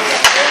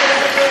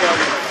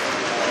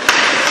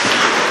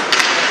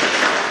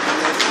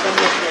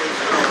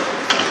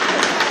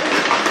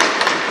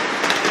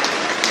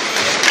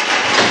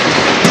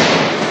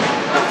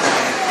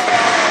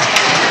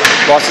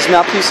 Lost his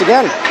mouthpiece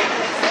again.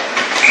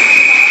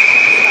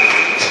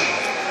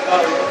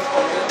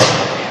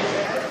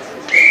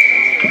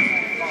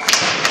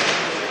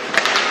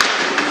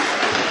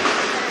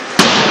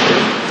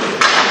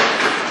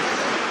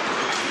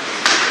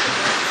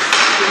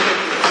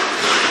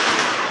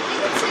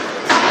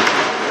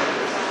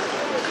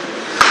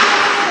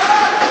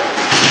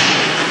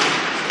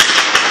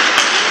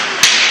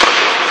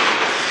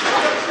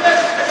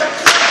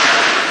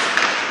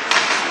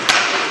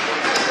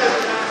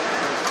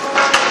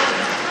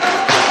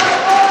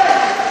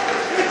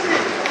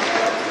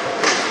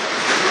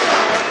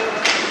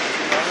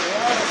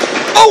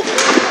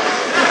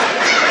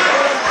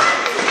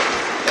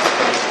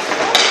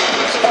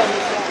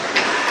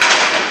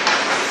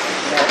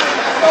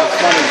 Oh! It's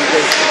funny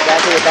because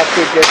exactly what that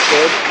kid just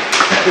did,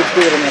 kids do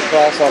it in the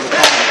cross all the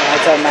time. And I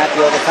tell Matthew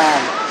all the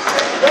time,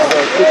 I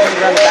go, keep coming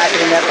around the back of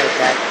the net like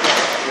that,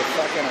 you're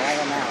fucking right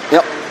on out.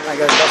 Yep. I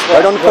go, that's what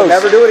Right on the we'll post.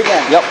 never do it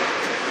again. Yep.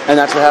 And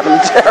that's what happened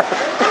there.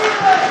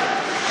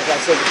 As I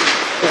said,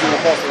 kicking the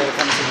cross all the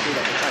time, so you do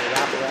that, you try to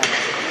wrap around.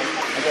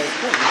 I go,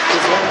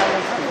 he's running out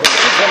one time.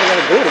 He's never going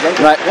to do it again.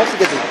 Right. Once he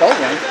gets his belt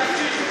ring.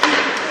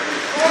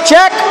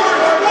 Check!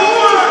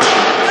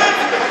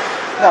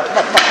 No,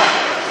 come on.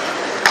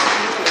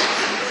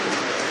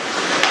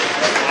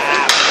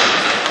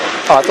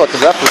 Oh, I thought the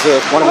ref was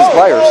one of his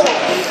players.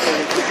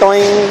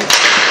 Doing.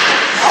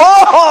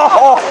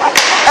 Oh!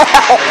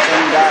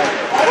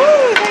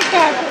 Ooh, thank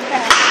God for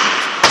that.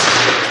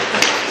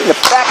 In the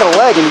back of the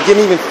leg, and he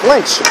didn't even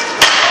flinch.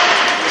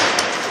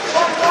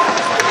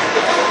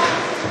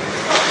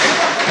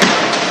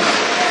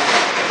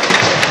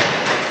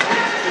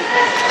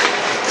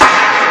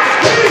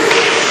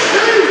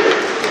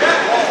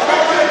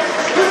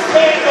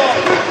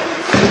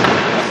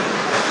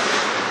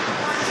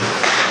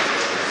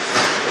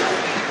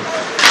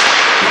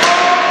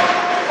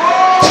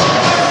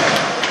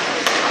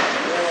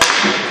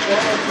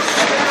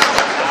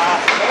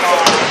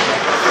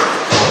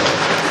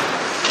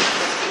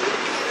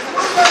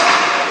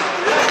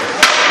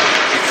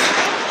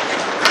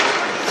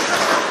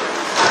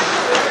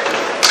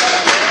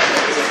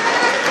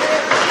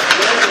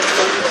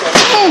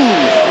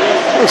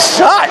 Nice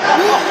shot.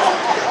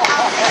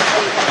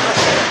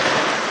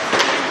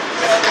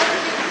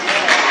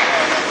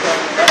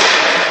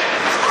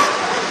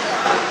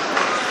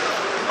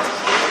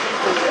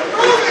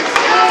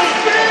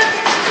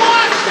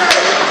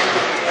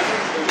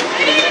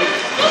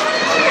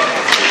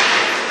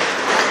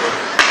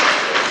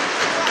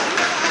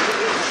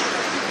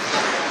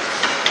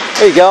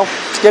 There you go.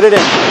 Let's get it in.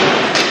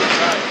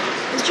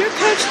 Is your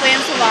coach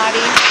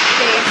Lancelotti,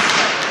 Dave?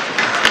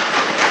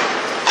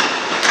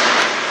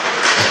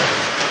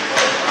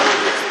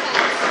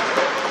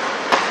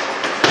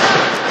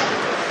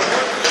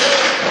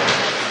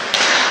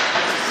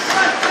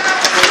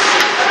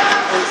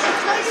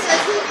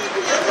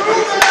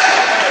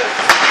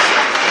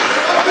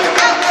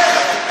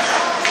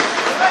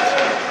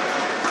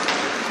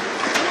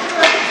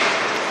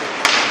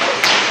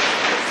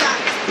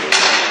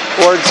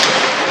 Boards.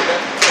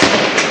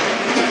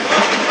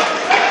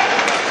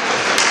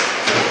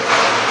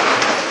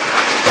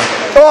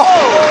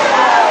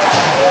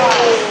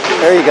 Oh!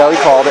 There you go, he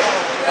called it.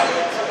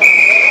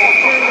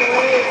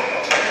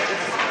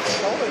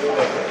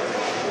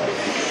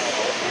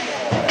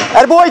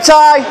 Attaboy,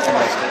 Ty!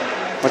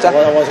 What's that?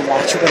 Well, I wasn't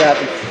watching what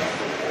happened.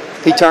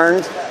 He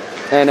turned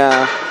and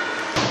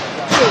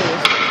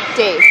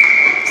Dave.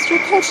 Is your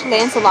coach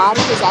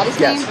Lancelotti? Is that his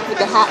Yes. name? With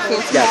the hat,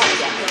 fancy Yes.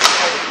 hat?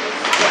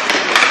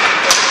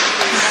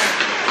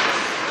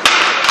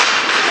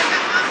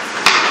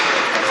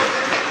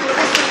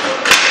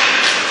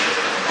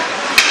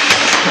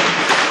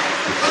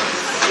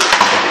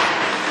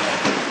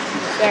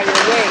 There,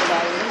 you're worried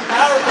about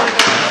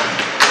it.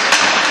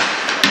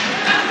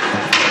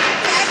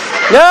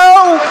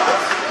 no!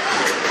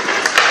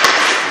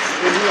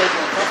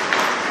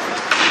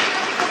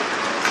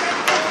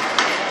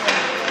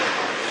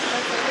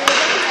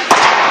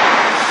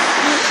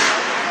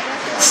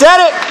 Set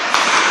it!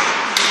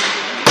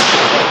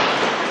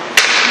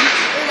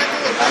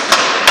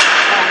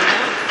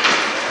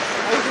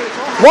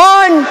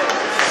 One!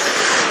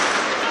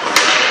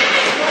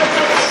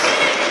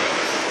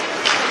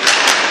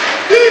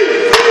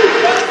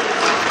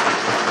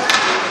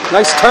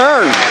 Nice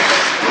turn.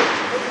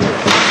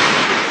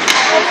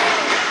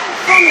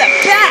 From the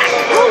back!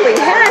 Holy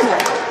hell!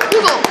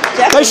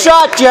 Nice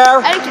shot, Jer.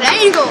 At an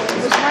angle!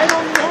 It was right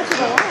on the edge of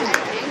the line.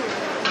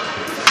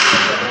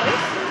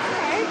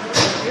 Okay.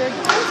 You're a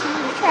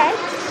defenseman. Okay.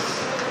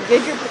 You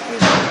did your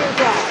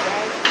job,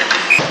 right?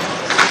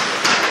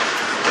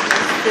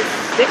 This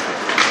is different.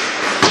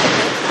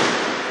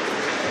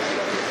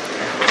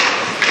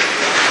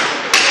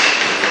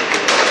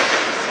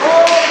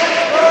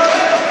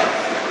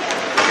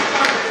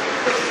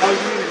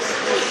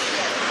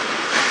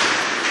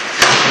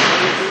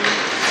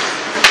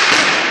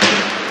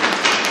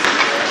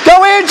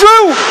 Go,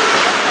 Andrew!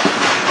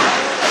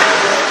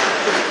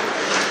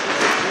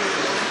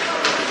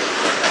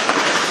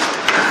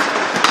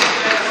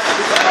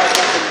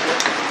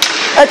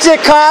 That's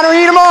it, Connor.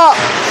 Eat him up.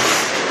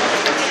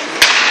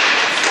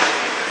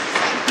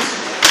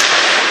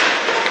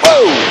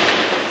 Whoa!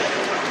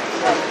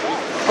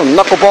 Oh,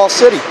 Knuckleball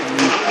City.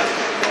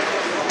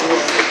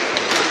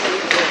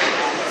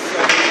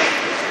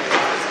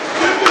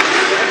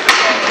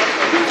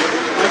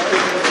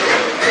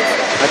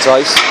 That's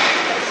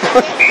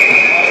ice.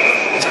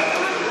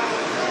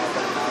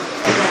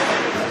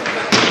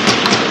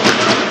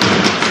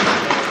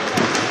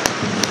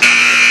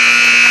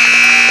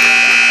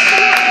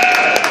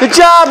 Good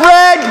job,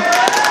 Red!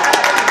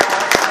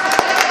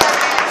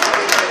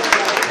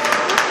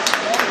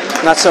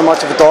 not so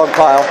much of a dog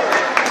pile.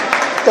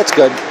 That's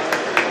good.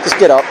 Just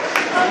get up.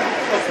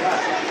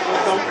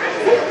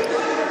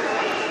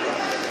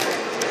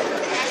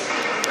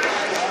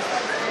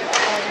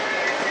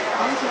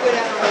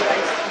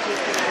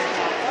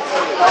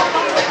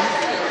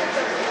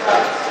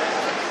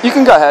 You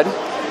can go ahead.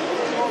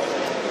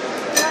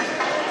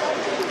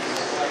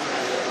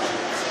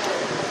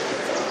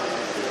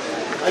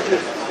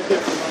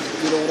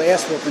 Good old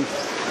ass whooping.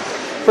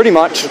 Pretty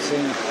much.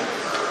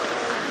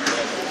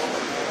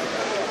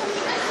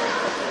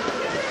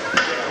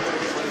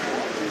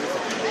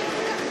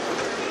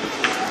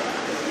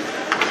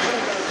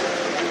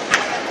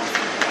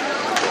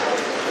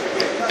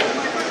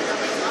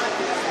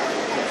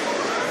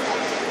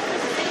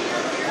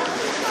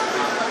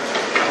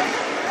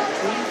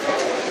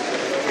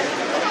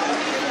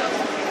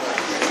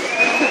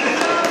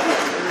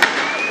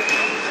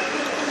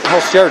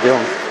 How's Cher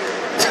doing?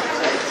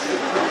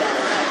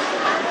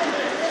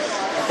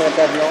 They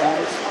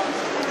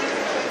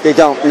They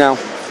don't, no.